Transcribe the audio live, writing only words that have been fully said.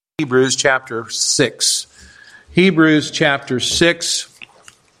Hebrews chapter 6. Hebrews chapter 6.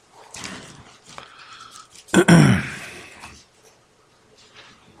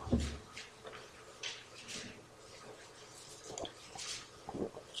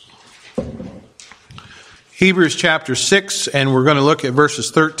 Hebrews chapter 6, and we're going to look at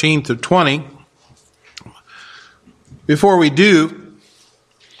verses 13 to 20. Before we do,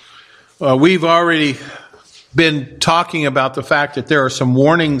 we've already been talking about the fact that there are some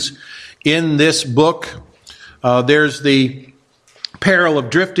warnings in this book. There's the peril of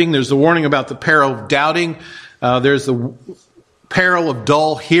drifting. There's the warning about the peril of doubting. There's the peril of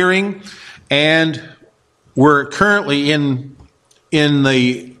dull hearing. And we're currently in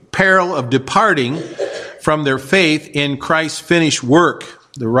the peril of departing from their faith in Christ's finished work.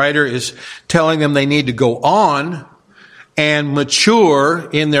 The writer is telling them they need to go on and mature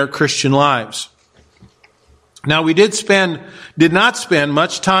in their Christian lives. Now, we did not spend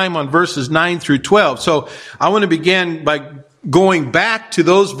much time on verses 9 through 12. So I want to begin by going back to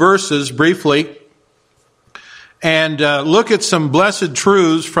those verses briefly and look at some blessed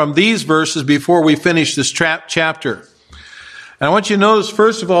truths from these verses before we finish this chapter. And I want you to notice,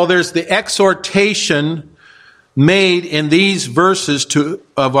 first of all, there's the exhortation made in these verses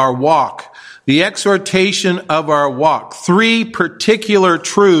of our walk. The exhortation of our walk. Three particular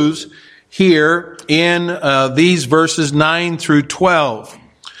truths here in these verses 9 through 12.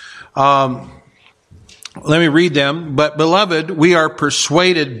 Let me read them. But beloved, we are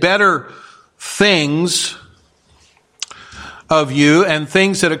persuaded better things of you and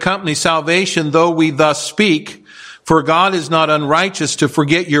things that accompany salvation, though we thus speak. For God is not unrighteous to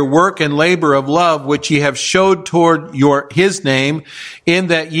forget your work and labor of love, which ye have showed toward his name, in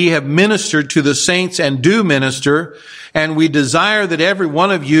that ye have ministered to the saints and do minister. And we desire that every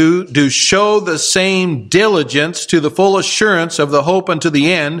one of you do show the same diligence to the full assurance of the hope unto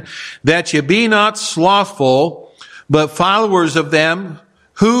the end, that ye be not slothful, but followers of them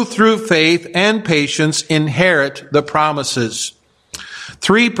who through faith and patience inherit the promises.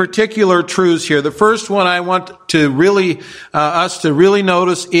 Three particular truths here. The first one I want to us to really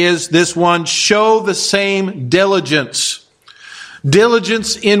notice is this one: show the same diligence.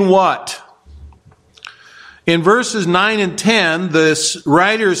 Diligence in what? In verses 9 and 10, this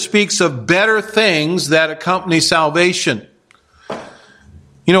writer speaks of better things that accompany salvation.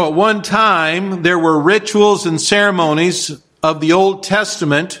 You know, at one time, there were rituals and ceremonies of the Old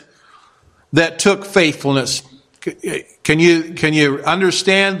Testament that took faithfulness. Can you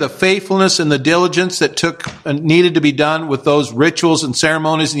understand the faithfulness and the diligence that needed to be done with those rituals and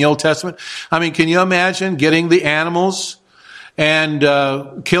ceremonies in the Old Testament? I mean, can you imagine getting the animals and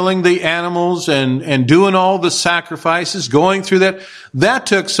killing the animals and doing all the sacrifices, going through that? That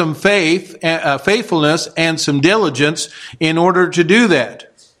took some faithfulness and some diligence in order to do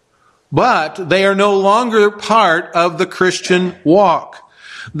that. But they are no longer part of the Christian walk.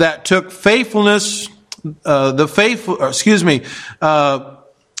 That took faithfulness. The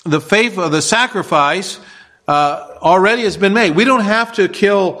sacrifice already has been made. We don't have to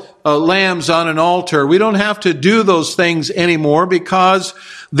kill lambs on an altar. We don't have to do those things anymore because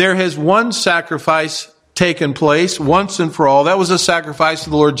there has one sacrifice taken place once and for all. That was a sacrifice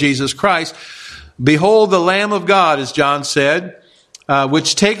of the Lord Jesus Christ. Behold the Lamb of God, as John said,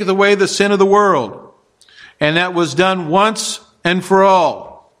 which taketh away the sin of the world. And that was done once and for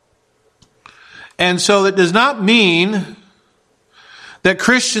all. And so that does not mean that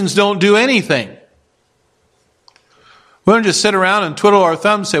Christians don't do anything. We don't just sit around and twiddle our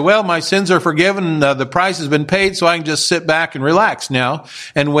thumbs and say, well, my sins are forgiven, the price has been paid, so I can just sit back and relax now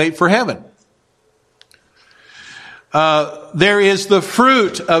and wait for heaven. There is the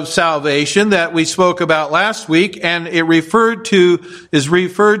fruit of salvation that we spoke about last week, and it is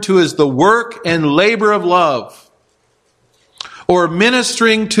referred to as the work and labor of love, or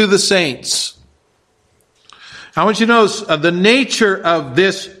ministering to the saints. I want you to notice the nature of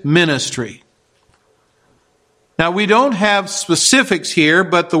this ministry. Now, we don't have specifics here,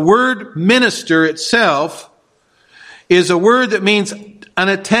 but the word minister itself is a word that means an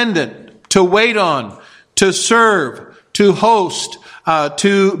attendant, to wait on, to serve, to host,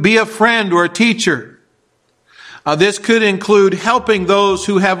 to be a friend or a teacher. This could include helping those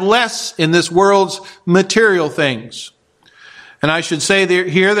who have less in this world's material things. And I should say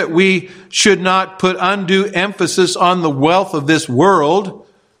here that we should not put undue emphasis on the wealth of this world,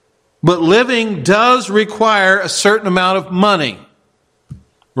 but living does require a certain amount of money.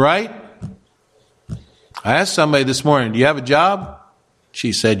 Right? I asked somebody this morning, do you have a job?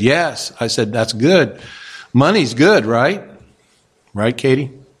 She said, yes. I said, that's good. Money's good, right? Right, Katie?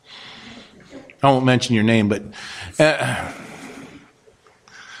 I won't mention your name, but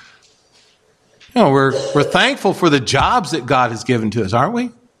We're thankful for the jobs that God has given to us, aren't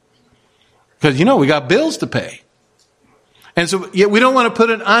we? Because, we got bills to pay. And so we don't want to put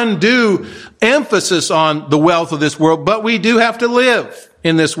an undue emphasis on the wealth of this world, but we do have to live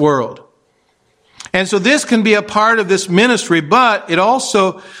in this world. And so this can be a part of this ministry, but it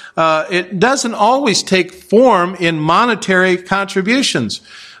also, it doesn't always take form in monetary contributions.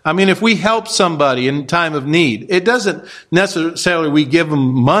 I mean, if we help somebody in time of need, it doesn't necessarily we give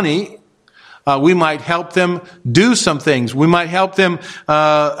them money. We might help them do some things. We might help them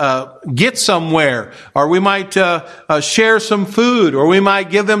get somewhere, or we might share some food, or we might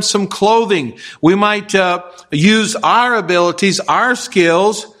give them some clothing. We might use our abilities, our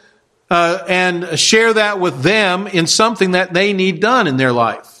skills, and share that with them in something that they need done in their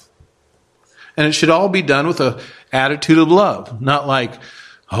life. And it should all be done with an attitude of love, not like,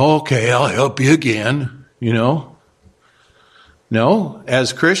 okay, I'll help you again, No,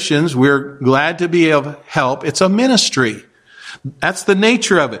 as Christians, we're glad to be of help. It's a ministry. That's the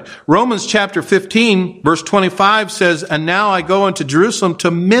nature of it. Romans chapter 15, verse 25 says, "And now I go into Jerusalem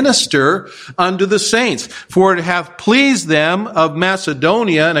to minister unto the saints. For it hath pleased them of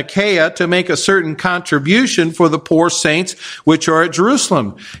Macedonia and Achaia to make a certain contribution for the poor saints which are at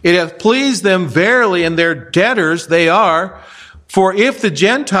Jerusalem. It hath pleased them verily, and their debtors they are. For if the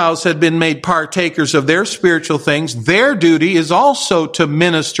Gentiles had been made partakers of their spiritual things, their duty is also to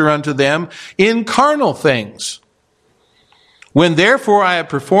minister unto them in carnal things. When therefore I have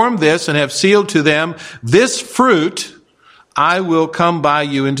performed this and have sealed to them this fruit, I will come by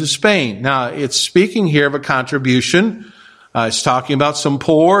you into Spain." Now, it's speaking here of a contribution. It's talking about some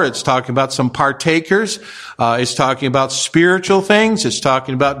poor. It's talking about some partakers. It's talking about spiritual things. It's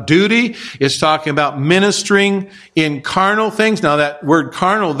talking about duty. It's talking about ministering in carnal things. Now, that word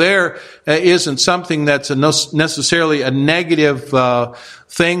carnal there isn't something that's necessarily a negative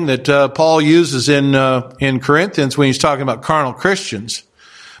thing that Paul uses in Corinthians when he's talking about carnal Christians.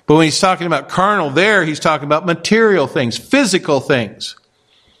 But when he's talking about carnal there, he's talking about material things, physical things.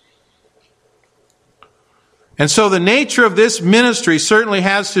 And so the nature of this ministry certainly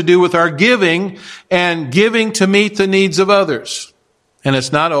has to do with our giving and giving to meet the needs of others. And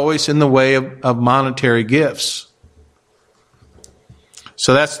it's not always in the way of monetary gifts.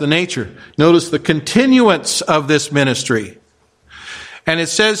 So that's the nature. Notice the continuance of this ministry. And it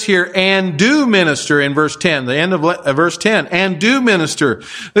says here, "and do minister" in verse 10, the end of verse 10, "and do minister."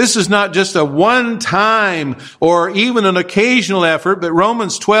 This is not just a one-time or even an occasional effort, but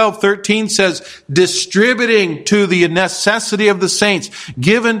Romans 12:13 says, distributing to the necessity of the saints,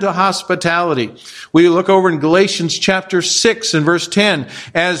 given to hospitality. We look over in Galatians chapter 6 and verse 10,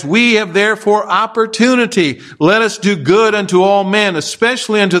 "As we have therefore opportunity, let us do good unto all men,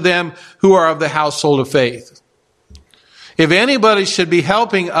 especially unto them who are of the household of faith." If anybody should be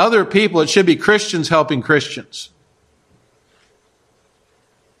helping other people, it should be Christians helping Christians.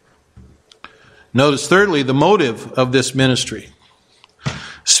 Notice thirdly, the motive of this ministry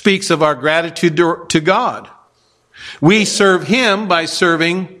speaks of our gratitude to God. We serve Him by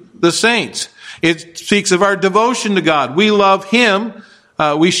serving the saints. It speaks of our devotion to God. We love Him.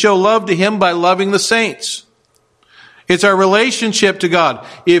 We show love to Him by loving the saints. It's our relationship to God.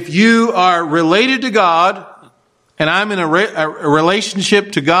 If you are related to God, and I'm in a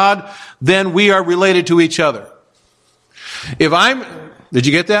relationship to God, then we are related to each other. Did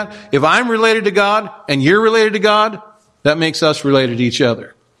you get that? If I'm related to God and you're related to God, that makes us related to each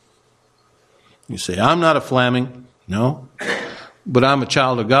other. You say, "I'm not a Fleming." No. But I'm a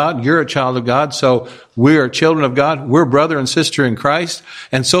child of God. You're a child of God. So we are children of God. We're brother and sister in Christ.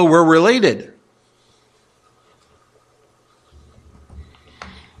 And so we're related.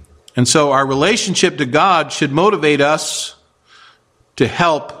 And so our relationship to God should motivate us to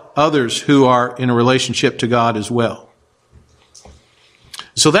help others who are in a relationship to God as well.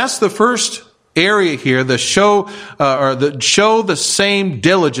 So that's the first area here, the show the same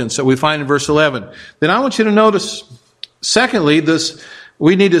diligence that we find in verse 11. Then I want you to notice, secondly,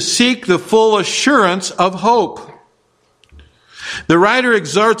 we need to seek the full assurance of hope. The writer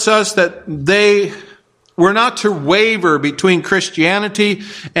exhorts us that we're not to waver between Christianity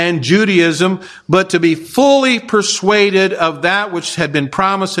and Judaism, but to be fully persuaded of that which had been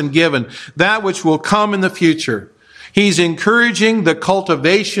promised and given, that which will come in the future. He's encouraging the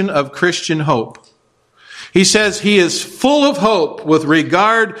cultivation of Christian hope. He says he is full of hope with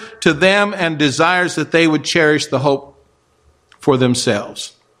regard to them and desires that they would cherish the hope for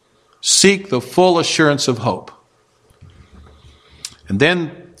themselves. Seek the full assurance of hope. And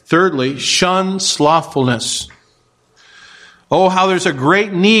then thirdly, shun slothfulness. Oh, how there's a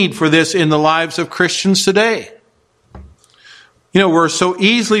great need for this in the lives of Christians today. We're so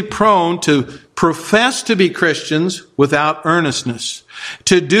easily prone to profess to be Christians without earnestness,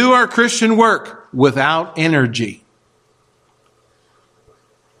 to do our Christian work without energy.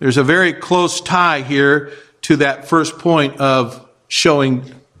 There's a very close tie here to that first point of showing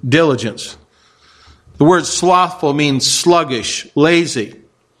diligence. The word slothful means sluggish, lazy.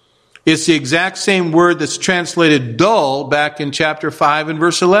 It's the exact same word that's translated dull back in chapter 5 and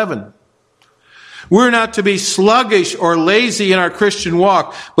verse 11. We're not to be sluggish or lazy in our Christian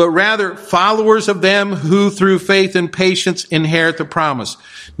walk, but rather followers of them who through faith and patience inherit the promise.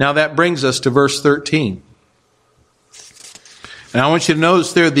 Now that brings us to verse 13. And I want you to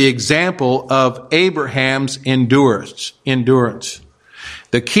notice there the example of Abraham's endurance.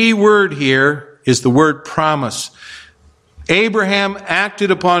 The key word here is the word promise. Abraham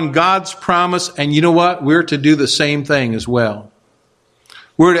acted upon God's promise, and you know what? We're to do the same thing as well.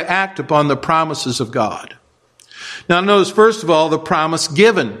 We're to act upon the promises of God. Now notice, first of all, the promise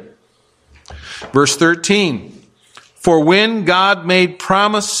given. Verse 13. For when God made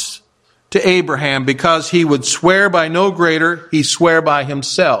promise to Abraham, because he would swear by no greater, he swore by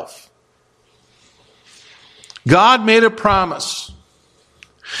himself. God made a promise.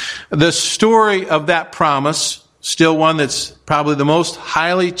 The story of that promise, still one that's probably the most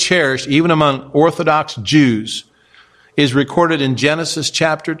highly cherished, even among Orthodox Jews, is recorded in Genesis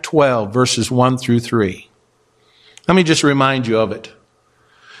chapter 12, verses 1 through 3. Let me just remind you of it.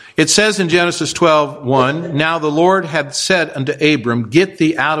 It says in Genesis 12:1, Now the Lord had said unto Abram, Get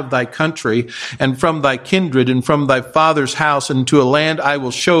thee out of thy country, and from thy kindred, and from thy father's house, and to a land I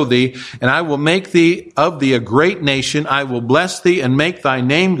will show thee, and I will make thee of thee a great nation. I will bless thee, and make thy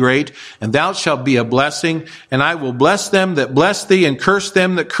name great, and thou shalt be a blessing. And I will bless them that bless thee, and curse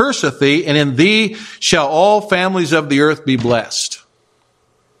them that curseth thee, and in thee shall all families of the earth be blessed.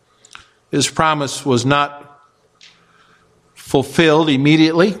 His promise was not fulfilled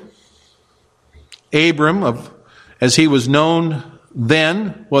immediately. Abram, as he was known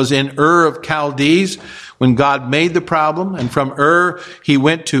then, was in Ur of Chaldees when God made the problem. And from Ur, he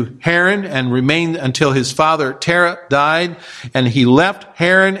went to Haran and remained until his father Terah died. And he left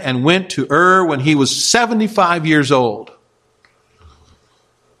Haran and went to Ur when he was 75 years old.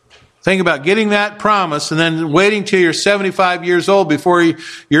 Think about getting that promise and then waiting till you're 75 years old before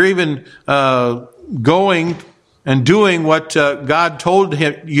you're even going and doing what God told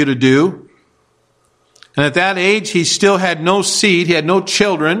you to do. And at that age, he still had no seed. He had no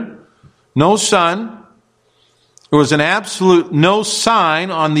children, no son. There was an absolute no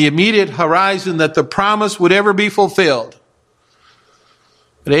sign on the immediate horizon that the promise would ever be fulfilled.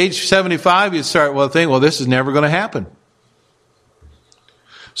 At age 75, you'd start think, this is never going to happen.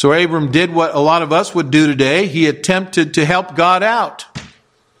 So Abram did what a lot of us would do today. He attempted to help God out.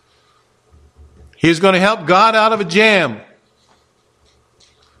 He was going to help God out of a jam.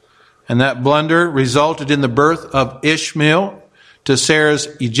 And that blunder resulted in the birth of Ishmael to Sarah's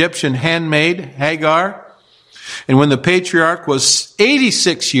Egyptian handmaid, Hagar. And when the patriarch was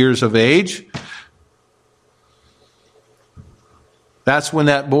 86 years of age, that's when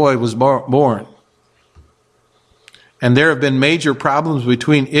that boy was born. And there have been major problems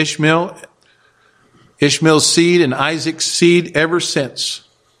between Ishmael's seed and Isaac's seed ever since.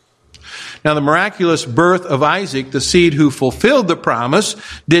 Now, the miraculous birth of Isaac, the seed who fulfilled the promise,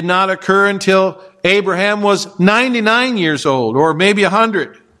 did not occur until Abraham was 99 years old, or maybe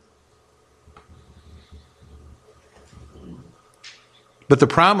 100. But the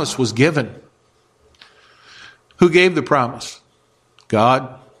promise was given. Who gave the promise?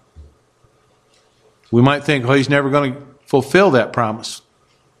 God. We might think, he's never going to fulfill that promise.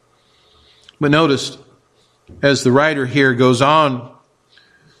 But notice, as the writer here goes on,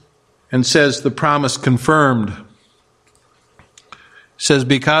 and says the promise confirmed. It says,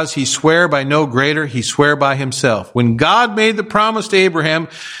 because he sware by no greater, he sware by himself. When God made the promise to Abraham,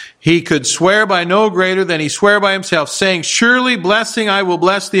 he could swear by no greater than he sware by himself, saying, Surely blessing I will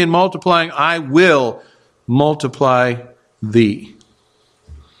bless thee, and multiplying I will multiply thee.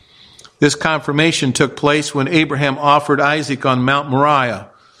 This confirmation took place when Abraham offered Isaac on Mount Moriah.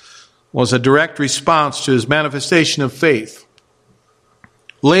 It was a direct response to his manifestation of faith.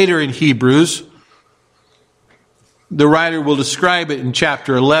 Later in Hebrews, the writer will describe it in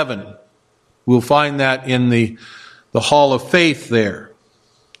chapter 11. We'll find that in the hall of faith there.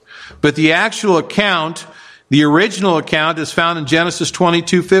 But the actual account, the original account, is found in Genesis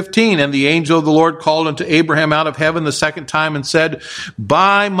 22:15. And the angel of the Lord called unto Abraham out of heaven the second time and said,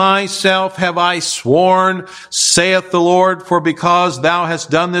 By myself have I sworn, saith the Lord, for because thou hast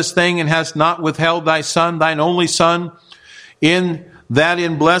done this thing and hast not withheld thy son, thine only son, in that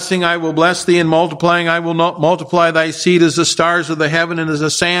in blessing I will bless thee, in multiplying I will not multiply thy seed as the stars of the heaven and as the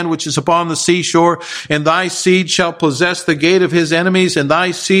sand which is upon the seashore. And thy seed shall possess the gate of his enemies, and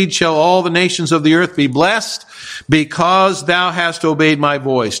thy seed shall all the nations of the earth be blessed, because thou hast obeyed my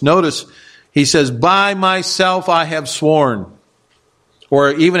voice. Notice, he says, by myself I have sworn.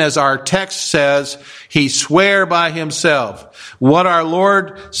 Or even as our text says, he sware by himself. What our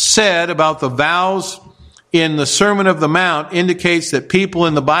Lord said about the vows in the Sermon of the Mount indicates that people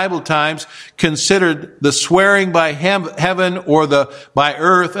in the Bible times considered the swearing by heaven or by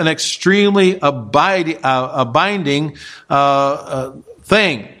earth an extremely binding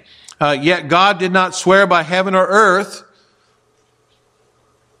thing. Yet God did not swear by heaven or earth.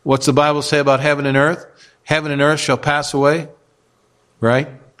 What's the Bible say about heaven and earth? Heaven and earth shall pass away. Right?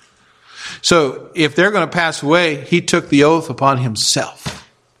 So if they're going to pass away, he took the oath upon himself.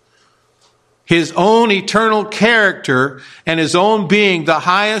 His own eternal character and his own being the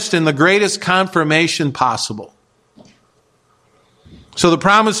highest and the greatest confirmation possible. So the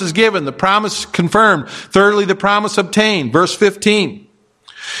promise is given, the promise confirmed. Thirdly, the promise obtained. Verse 15.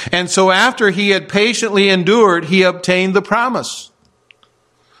 And so after he had patiently endured, he obtained the promise.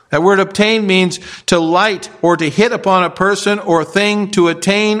 That word obtain means to light or to hit upon a person or thing, to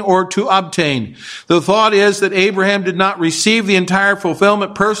attain or to obtain. The thought is that Abraham did not receive the entire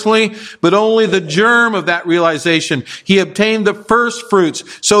fulfillment personally, but only the germ of that realization. He obtained the first fruits,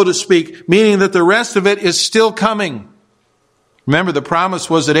 so to speak, meaning that the rest of it is still coming. Remember, the promise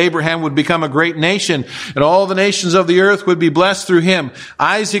was that Abraham would become a great nation and all the nations of the earth would be blessed through him.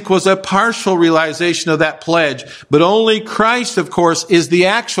 Isaac was a partial realization of that pledge, but only Christ, of course, is the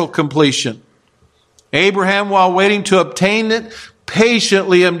actual completion. Abraham, while waiting to obtain it,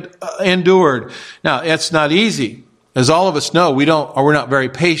 patiently endured. Now, it's not easy. As all of us know, we're not very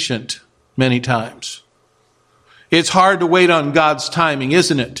patient many times. It's hard to wait on God's timing,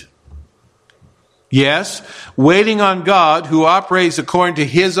 isn't it? Yes, waiting on God, who operates according to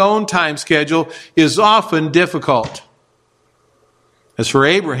his own time schedule, is often difficult. As for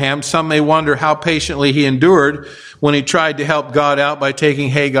Abraham, some may wonder how patiently he endured when he tried to help God out by taking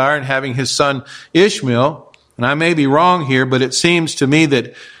Hagar and having his son Ishmael. And I may be wrong here, but it seems to me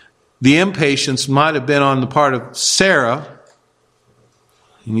that the impatience might have been on the part of Sarah.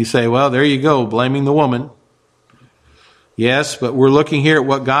 And you say, well, there you go, blaming the woman. Yes, but we're looking here at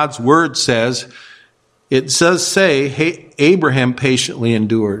what God's word says. It does say, hey, Abraham patiently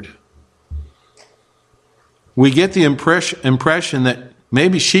endured. We get the impression that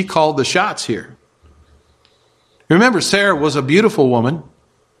maybe she called the shots here. Remember, Sarah was a beautiful woman.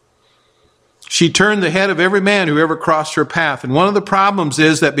 She turned the head of every man who ever crossed her path. And one of the problems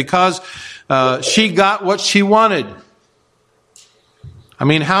is that because she got what she wanted. I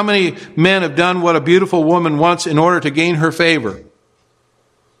mean, how many men have done what a beautiful woman wants in order to gain her favor?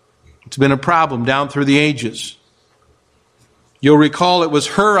 It's been a problem down through the ages. You'll recall it was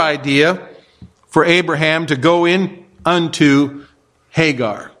her idea for Abraham to go in unto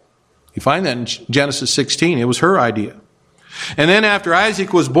Hagar. You find that in Genesis 16. It was her idea. And then after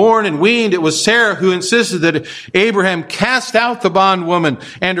Isaac was born and weaned, it was Sarah who insisted that Abraham cast out the bondwoman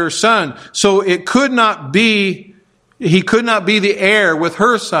and her son. So he could not be the heir with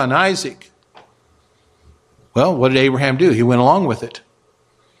her son, Isaac. Well, what did Abraham do? He went along with it.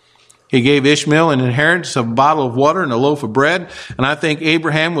 He gave Ishmael an inheritance of a bottle of water and a loaf of bread. And I think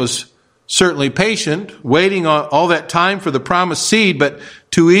Abraham was certainly patient, waiting on all that time for the promised seed, but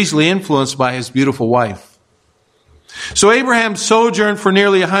too easily influenced by his beautiful wife. So Abraham sojourned for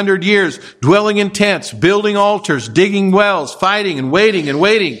nearly 100 years, dwelling in tents, building altars, digging wells, fighting and waiting and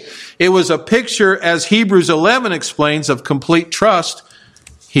waiting. It was a picture, as Hebrews 11 explains, of complete trust.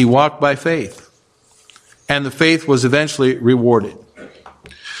 He walked by faith, and the faith was eventually rewarded.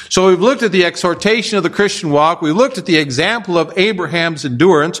 So we've looked at the exhortation of the Christian walk. We looked at the example of Abraham's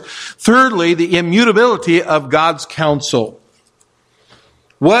endurance. Thirdly, the immutability of God's counsel.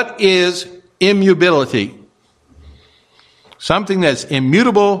 What is immutability? Something that's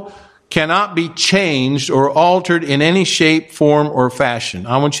immutable, cannot be changed or altered in any shape, form, or fashion.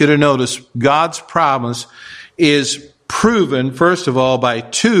 I want you to notice God's promise is proven, first of all, by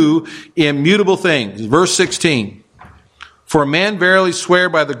two immutable things. Verse 16. For men verily swear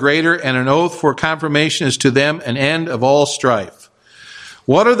by the greater, and an oath for confirmation is to them an end of all strife.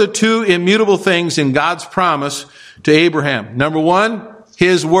 What are the two immutable things in God's promise to Abraham? Number one,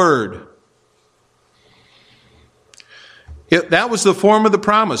 his word. That was the form of the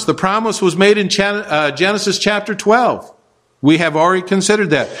promise. The promise was made in Genesis chapter 12. We have already considered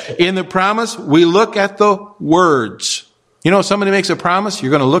that. In the promise, we look at the words. You know, if somebody makes a promise,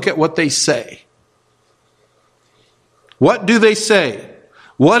 you're going to look at what they say. What do they say?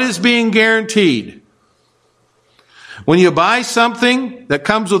 What is being guaranteed? When you buy something that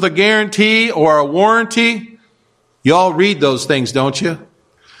comes with a guarantee or a warranty, you all read those things, don't you?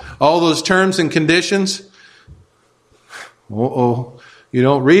 All those terms and conditions. You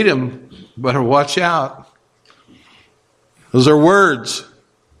don't read them. Better watch out. Those are words.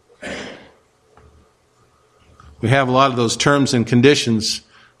 We have a lot of those terms and conditions.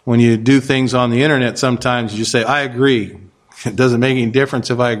 When you do things on the internet, sometimes you just say, I agree. It doesn't make any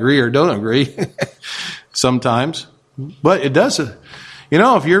difference if I agree or don't agree. Sometimes. But it does. You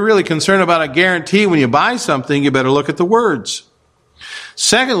know, if you're really concerned about a guarantee when you buy something, you better look at the words.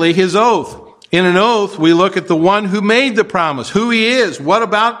 Secondly, his oath. In an oath, we look at the one who made the promise, who he is, what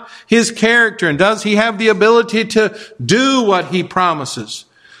about his character, and does he have the ability to do what he promises?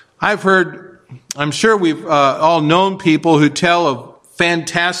 I'm sure we've all known people who tell of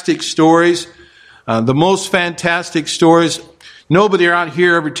fantastic stories, the most fantastic stories. Nobody around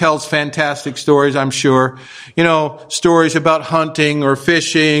here ever tells fantastic stories, I'm sure. You know, stories about hunting or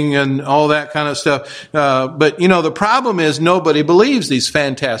fishing and all that kind of stuff. But, you know, the problem is nobody believes these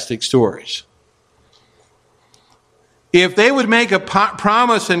fantastic stories. If they would make a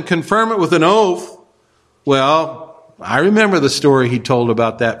promise and confirm it with an oath, well, I remember the story he told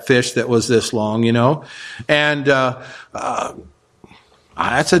about that fish that was this long, you know. And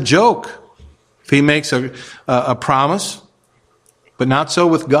that's a joke. If he makes a promise, but not so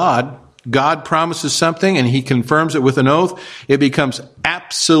with God. God promises something and he confirms it with an oath. It becomes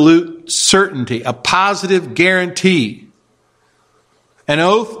absolute certainty, a positive guarantee. An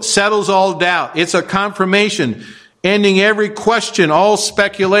oath settles all doubt. It's a confirmation, ending every question, all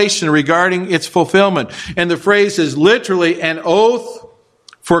speculation regarding its fulfillment. And the phrase is literally an oath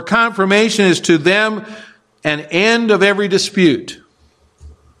for confirmation is to them an end of every dispute.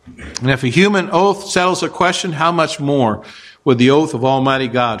 And if a human oath settles a question, how much more with the oath of Almighty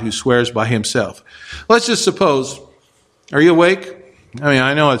God who swears by himself? Let's just suppose, are you awake? I mean,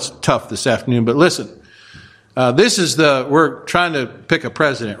 I know it's tough this afternoon, but listen. We're trying to pick a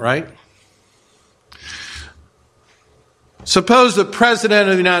president, right? Suppose the President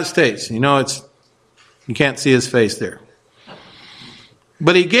of the United States, you can't see his face there.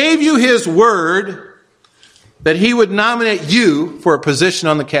 But he gave you his word that he would nominate you for a position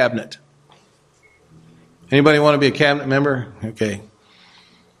on the cabinet. Anybody want to be a cabinet member? Okay.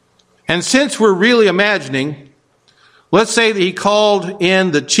 And since we're really imagining, let's say that he called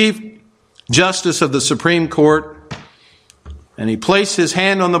in the Chief Justice of the Supreme Court and he placed his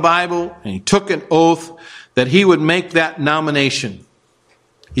hand on the Bible and he took an oath that he would make that nomination.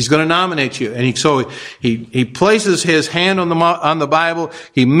 He's going to nominate you. And he places his hand on the Bible,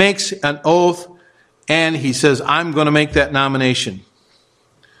 he makes an oath, and he says, I'm going to make that nomination.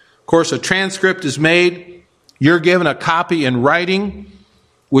 Of course, a transcript is made. You're given a copy in writing,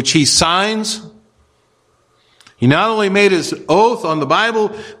 which he signs. He not only made his oath on the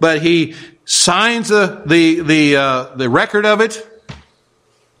Bible, but he signs the record of it.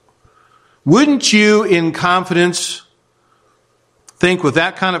 Wouldn't you, in confidence, think with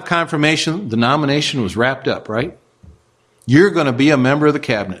that kind of confirmation, the nomination was wrapped up, right? You're going to be a member of the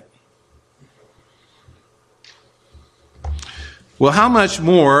cabinet. Well, how much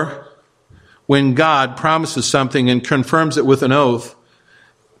more when God promises something and confirms it with an oath?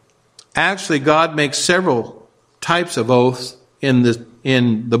 Actually, God makes several types of oaths in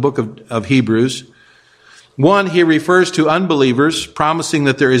the book of Hebrews. One, he refers to unbelievers, promising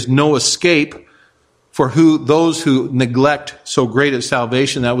that there is no escape for those who neglect so great a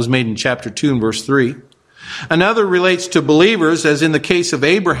salvation. That was made in chapter 2 and verse 3. Another relates to believers, as in the case of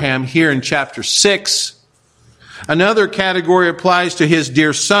Abraham here in chapter 6. Another category applies to his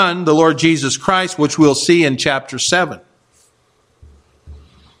dear Son, the Lord Jesus Christ, which we'll see in chapter 7.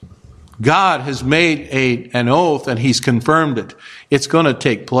 God has made an oath and he's confirmed it. It's going to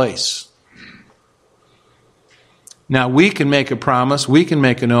take place. Now, we can make a promise, we can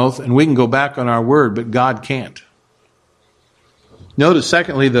make an oath, and we can go back on our word, but God can't. Notice,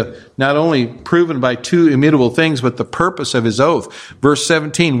 secondly, not only proven by two immutable things, but the purpose of his oath. Verse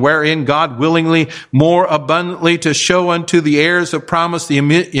 17, wherein God willingly more abundantly to show unto the heirs of promise the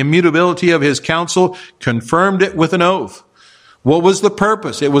immutability of his counsel, confirmed it with an oath. What was the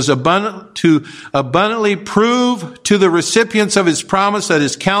purpose? It was to abundantly prove to the recipients of his promise that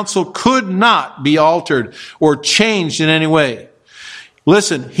his counsel could not be altered or changed in any way.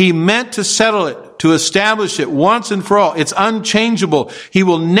 Listen, he meant to settle it, to establish it once and for all. It's unchangeable. He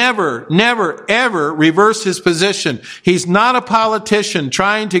will never, never, ever reverse his position. He's not a politician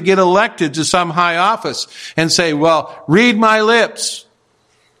trying to get elected to some high office and say, well, read my lips.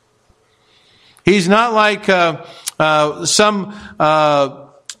 He's not like some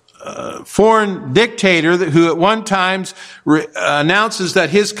foreign dictator who at one time announces that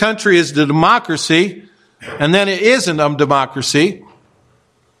his country is the democracy, and then it isn't a democracy.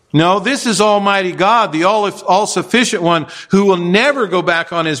 No, this is Almighty God, the all-sufficient one, who will never go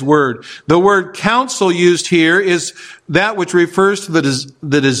back on His word. The word counsel used here is that which refers to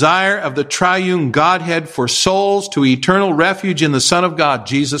the desire of the triune Godhead for souls to eternal refuge in the Son of God,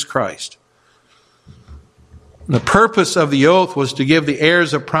 Jesus Christ. The purpose of the oath was to give the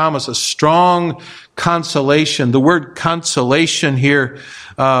heirs of promise a strong consolation. The word consolation here,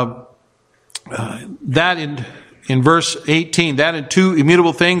 that in verse 18, that in two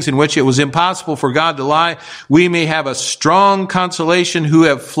immutable things in which it was impossible for God to lie, we may have a strong consolation who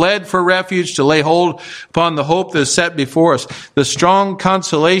have fled for refuge to lay hold upon the hope that is set before us. The strong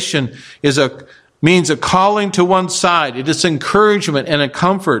consolation means a calling to one side. It is encouragement and a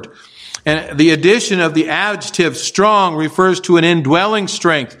comfort. And the addition of the adjective strong refers to an indwelling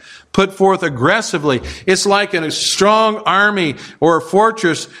strength put forth aggressively. It's like a strong army or a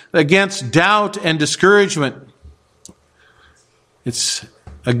fortress against doubt and discouragement. It's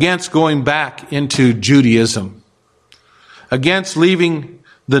against going back into Judaism, against leaving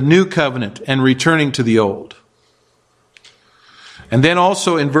the new covenant and returning to the old. And then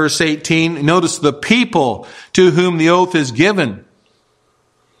also in verse 18, notice the people to whom the oath is given.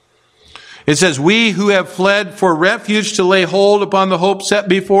 It says, we who have fled for refuge to lay hold upon the hope set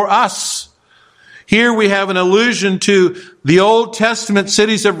before us. Here we have an allusion to the Old Testament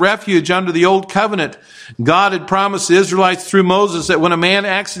cities of refuge under the Old Covenant. God had promised the Israelites through Moses that when a man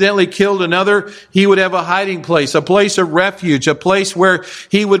accidentally killed another, he would have a hiding place, a place of refuge, a place where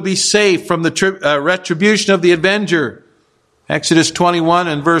he would be safe from the retribution of the avenger. Exodus 21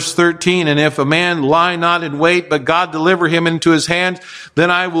 and verse 13, and if a man lie not in wait, but God deliver him into his hand,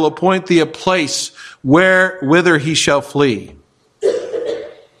 then I will appoint thee a place whither he shall flee.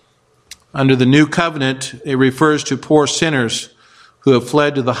 Under the new covenant, it refers to poor sinners who have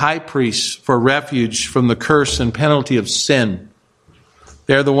fled to the high priest for refuge from the curse and penalty of sin.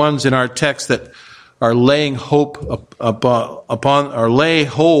 They're the ones in our text that are laying hold upon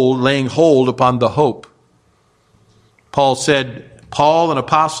the hope. Paul said, Paul, an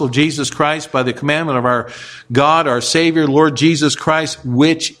apostle of Jesus Christ, by the commandment of our God, our Savior, Lord Jesus Christ,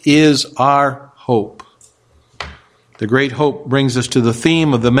 which is our hope. The great hope brings us to the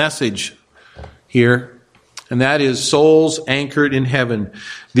theme of the message here, and that is souls anchored in heaven.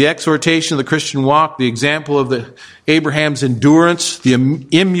 The exhortation of the Christian walk, the example of Abraham's endurance, the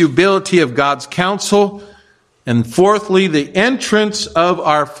immutability of God's counsel, and fourthly, the entrance of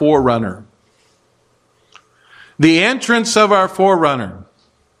our forerunner. The entrance of our forerunner.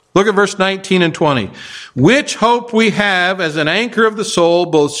 Look at verse 19 and 20. Which hope we have as an anchor of the soul,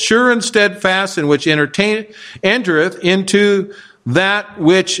 both sure and steadfast, and which entereth into that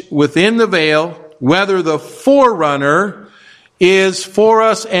which within the veil, whether the forerunner is for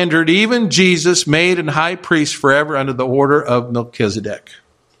us entered, even Jesus, made an high priest forever under the order of Melchizedek.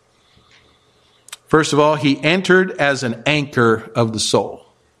 First of all, he entered as an anchor of the soul.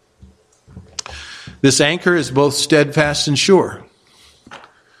 This anchor is both steadfast and sure.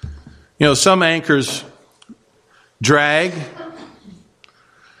 You know, some anchors drag,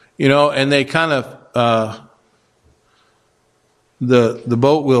 and they kind of, the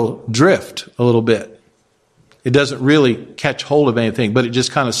boat will drift a little bit. It doesn't really catch hold of anything, but it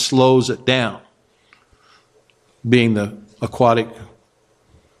just kind of slows it down. Being the aquatic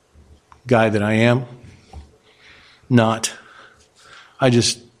guy that I am, not. I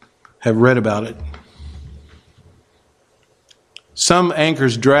just have read about it. Some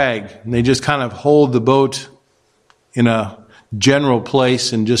anchors drag, and they just kind of hold the boat in a general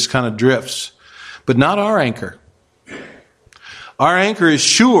place and just kind of drifts. But not our anchor. Our anchor is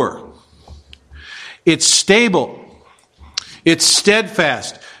sure. It's stable. It's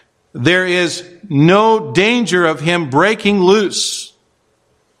steadfast. There is no danger of him breaking loose.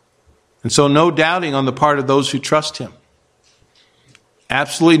 And so no doubting on the part of those who trust him.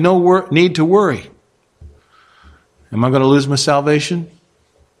 Absolutely no need to worry. Am I going to lose my salvation?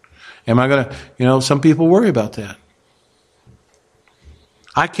 Am I going to, some people worry about that.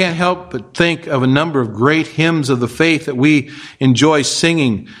 I can't help but think of a number of great hymns of the faith that we enjoy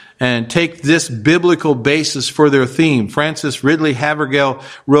singing and take this biblical basis for their theme. Francis Ridley Havergal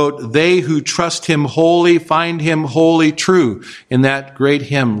wrote, "They who trust him wholly find him wholly true," in that great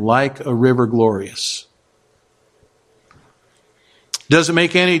hymn, "Like a River Glorious." Does it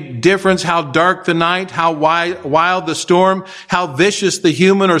make any difference how dark the night, how wild the storm, how vicious the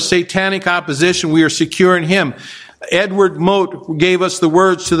human or satanic opposition? We are secure in him. Edward Mote gave us the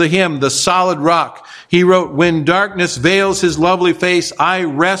words to the hymn, The Solid Rock. He wrote, when darkness veils his lovely face, I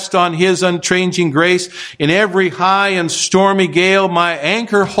rest on his unchanging grace. In every high and stormy gale, my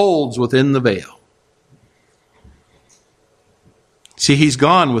anchor holds within the veil. See, he's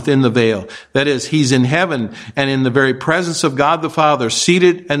gone within the veil. That is, he's in heaven and in the very presence of God the Father,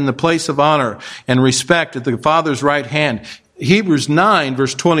 seated in the place of honor and respect at the Father's right hand. Hebrews 9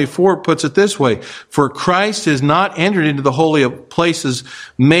 verse 24 puts it this way, for Christ has not entered into the holy of places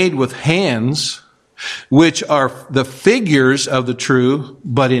made with hands, which are the figures of the true,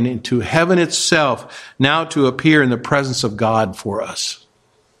 but into heaven itself, now to appear in the presence of God for us.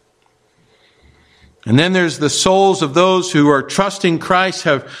 And then there's the souls of those who are trusting Christ,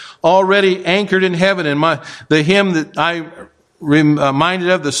 have already anchored in heaven. And the hymn that I reminded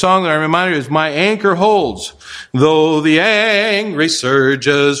of, the song that I reminded of is, my anchor holds, though the angry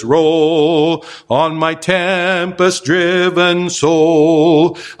surges roll on my tempest-driven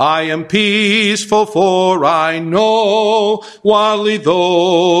soul. I am peaceful, for I know, wildly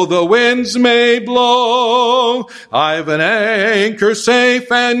though the winds may blow, I've an anchor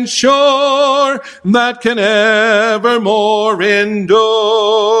safe and sure that can evermore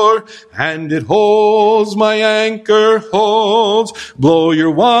endure. And it holds, my anchor holds. Blow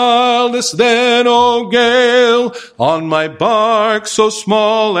your wildest then, O gale, on my bark so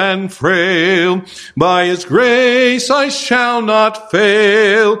small and frail. By his grace I shall not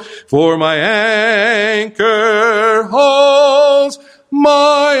fail, for my anchor holds,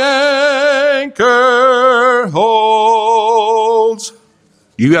 my anchor holds.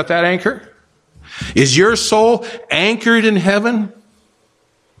 You got that anchor? Is your soul anchored in heaven?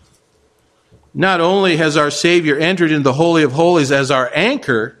 Not only has our Savior entered into the Holy of Holies as our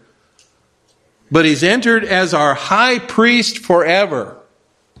anchor, but he's entered as our high priest forever.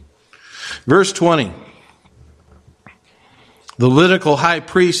 Verse 20. The Levitical high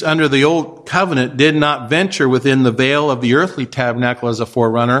priest under the old covenant did not venture within the veil of the earthly tabernacle as a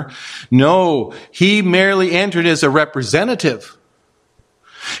forerunner. No, he merely entered as a representative.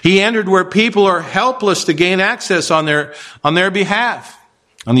 He entered where people are helpless to gain access on their behalf.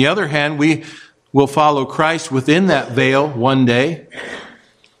 On the other hand, we will follow Christ within that veil one day.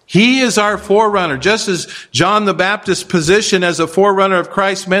 He is our forerunner. Just as John the Baptist's position as a forerunner of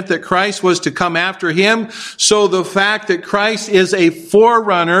Christ meant that Christ was to come after him, so the fact that Christ is a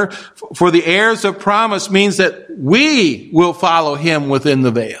forerunner for the heirs of promise means that we will follow him within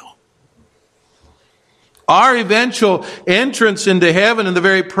the veil. Our eventual entrance into heaven in the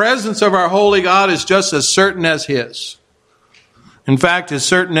very presence of our holy God is just as certain as his. In fact, as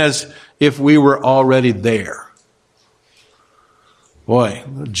certain as if we were already there. Boy,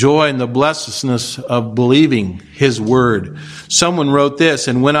 the joy and the blessedness of believing his word. Someone wrote this,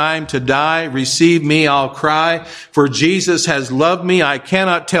 and when I am to die, receive me, I'll cry, for Jesus has loved me, I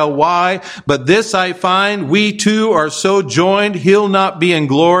cannot tell why, but this I find, we two are so joined, he'll not be in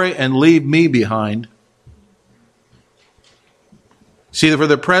glory and leave me behind. See, for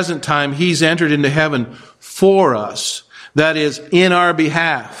the present time, he's entered into heaven for us. That is, in our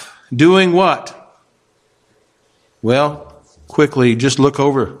behalf. Doing what? Well, quickly, just look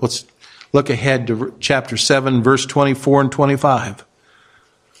over. Let's look ahead to chapter 7, verse 24 and 25.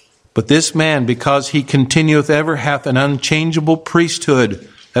 But this man, because he continueth ever, hath an unchangeable priesthood.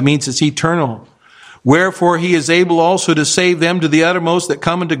 That means it's eternal. Wherefore he is able also to save them to the uttermost that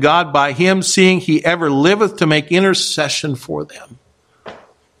come unto God by him, seeing he ever liveth to make intercession for them.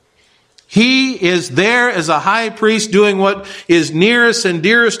 He is there as a high priest doing what is nearest and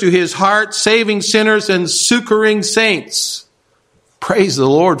dearest to his heart, saving sinners and succoring saints. Praise the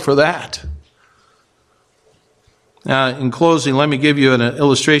Lord for that. Now, in closing, let me give you an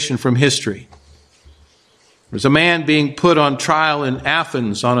illustration from history. There's a man being put on trial in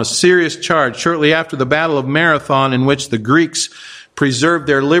Athens on a serious charge shortly after the Battle of Marathon, in which the Greeks preserved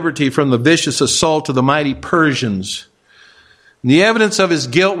their liberty from the vicious assault of the mighty Persians. The evidence of his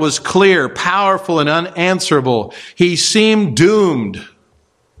guilt was clear, powerful, and unanswerable. He seemed doomed.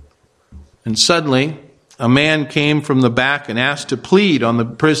 And suddenly, a man came from the back and asked to plead on the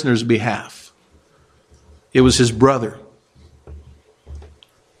prisoner's behalf. It was his brother,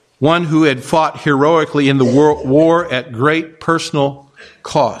 one who had fought heroically in the war at great personal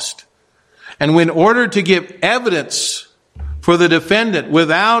cost. And when ordered to give evidence for the defendant,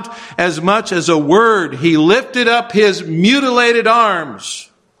 without as much as a word, he lifted up his mutilated arms.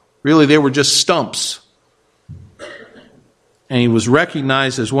 Really, they were just stumps. And he was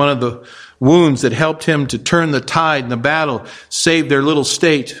recognized as one of the wounds that helped him to turn the tide in the battle, save their little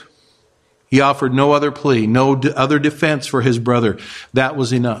state. He offered no other plea, no other defense for his brother. That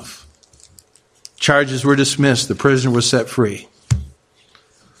was enough. Charges were dismissed. The prisoner was set free.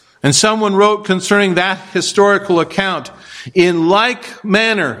 And someone wrote concerning that historical account, in like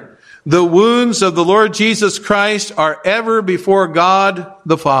manner, the wounds of the Lord Jesus Christ are ever before God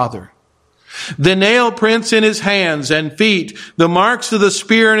the Father. The nail prints in his hands and feet, the marks of the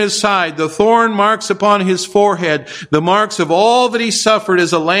spear in his side, the thorn marks upon his forehead, the marks of all that he suffered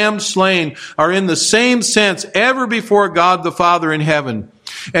as a lamb slain are in the same sense ever before God the Father in heaven.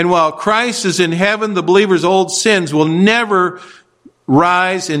 And while Christ is in heaven, the believer's old sins will never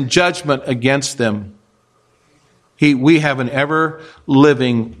rise in judgment against them. We have an ever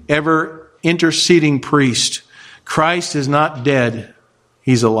living, ever interceding priest. Christ is not dead.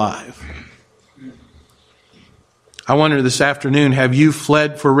 He's alive. I wonder this afternoon, have you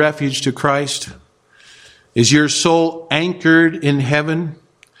fled for refuge to Christ? Is your soul anchored in heaven,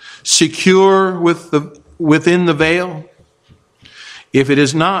 secure within the veil? If it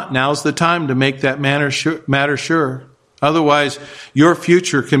is not, now's the time to make that matter sure. Otherwise, your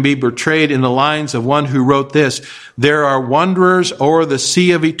future can be betrayed in the lines of one who wrote this: there are wanderers o'er the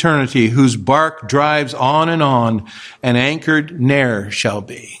sea of eternity, whose bark drives on, and anchored ne'er shall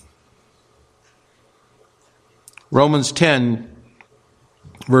be. Romans 10,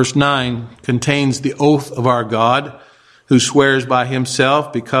 verse 9, contains the oath of our God, who swears by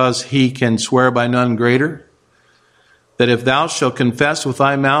himself, because he can swear by none greater, that if thou shalt confess with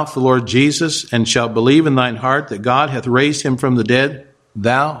thy mouth the Lord Jesus, and shalt believe in thine heart that God hath raised him from the dead,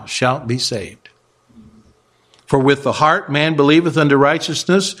 thou shalt be saved. For with the heart man believeth unto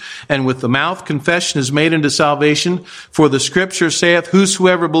righteousness, and with the mouth confession is made unto salvation. For the scripture saith,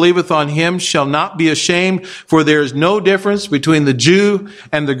 whosoever believeth on him shall not be ashamed. For there is no difference between the Jew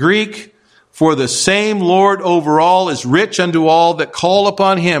and the Greek. For the same Lord over all is rich unto all that call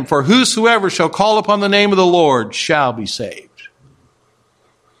upon him. For whosoever shall call upon the name of the Lord shall be saved.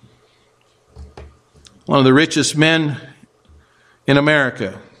 One of the richest men in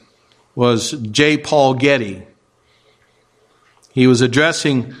America was J. Paul Getty. He was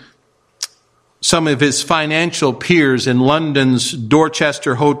addressing some of his financial peers in London's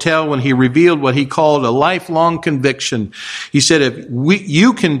Dorchester Hotel when he revealed what he called a lifelong conviction. He said, if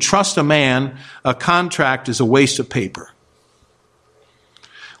you can trust a man, a contract is a waste of paper.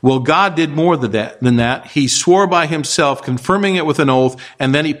 Well, God did more than that. He swore by himself, confirming it with an oath,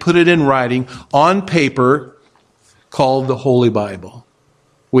 and then he put it in writing on paper called the Holy Bible.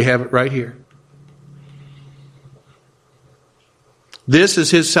 We have it right here. This is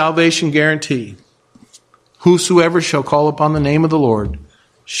his salvation guarantee. Whosoever shall call upon the name of the Lord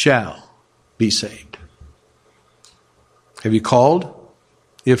shall be saved. Have you called?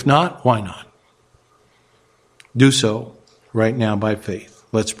 If not, why not? Do so right now by faith.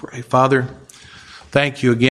 Let's pray. Father, thank you again.